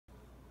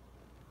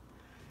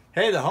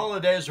Hey, the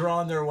holidays are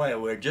on their way.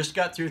 We just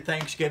got through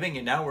Thanksgiving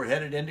and now we're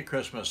headed into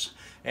Christmas.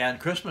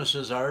 And Christmas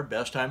is our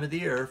best time of the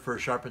year for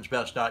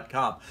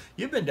sharpensbest.com.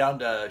 You've been down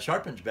to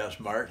Sharpens Best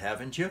Mart,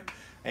 haven't you?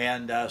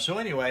 And so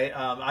anyway,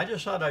 I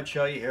just thought I'd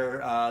show you here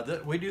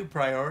that we do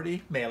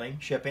priority mailing,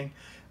 shipping.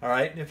 All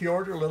right, and if you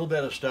order a little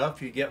bit of stuff,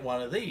 you get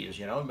one of these.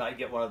 You might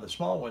get one of the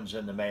small ones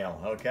in the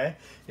mail, okay?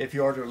 If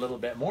you order a little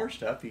bit more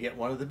stuff, you get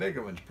one of the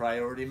bigger ones,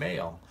 priority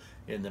mail,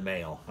 in the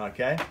mail,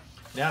 okay?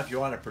 Now, if you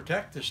want to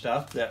protect the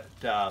stuff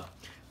that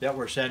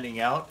we're sending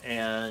out,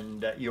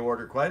 and you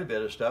order quite a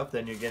bit of stuff,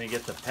 then you're going to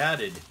get the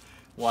padded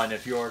one.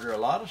 If you order a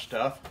lot of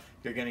stuff,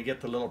 you're going to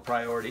get the little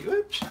priority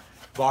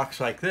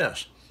box like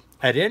this.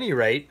 At any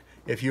rate,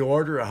 if you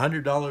order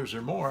 $100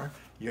 or more,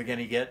 you're going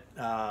to get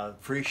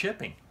free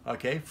shipping,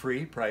 okay?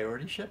 Free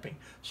priority shipping.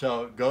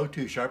 So go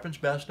to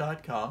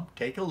sharpensbest.com,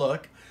 take a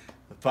look,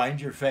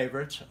 find your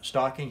favorites,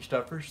 stocking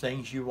stuffers,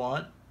 things you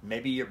want.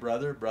 Maybe your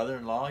brother,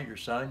 brother-in-law, your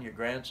son, your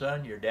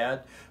grandson, your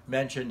dad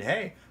mentioned,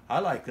 hey, I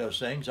like those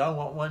things, I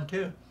want one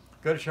too.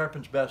 Go to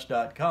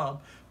sharpensbest.com,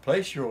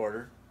 place your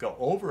order, go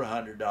over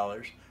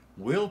 $100,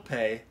 we'll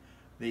pay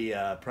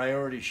the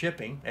priority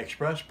shipping,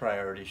 express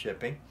priority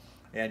shipping,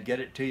 and get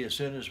it to you as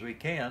soon as we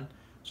can.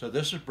 So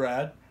this is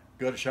Brad.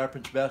 Go to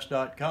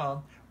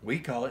sharpensbest.com. We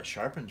call it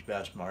Sharpens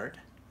Best Mart.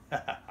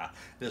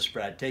 This is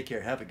Brad. Take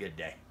care. Have a good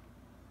day.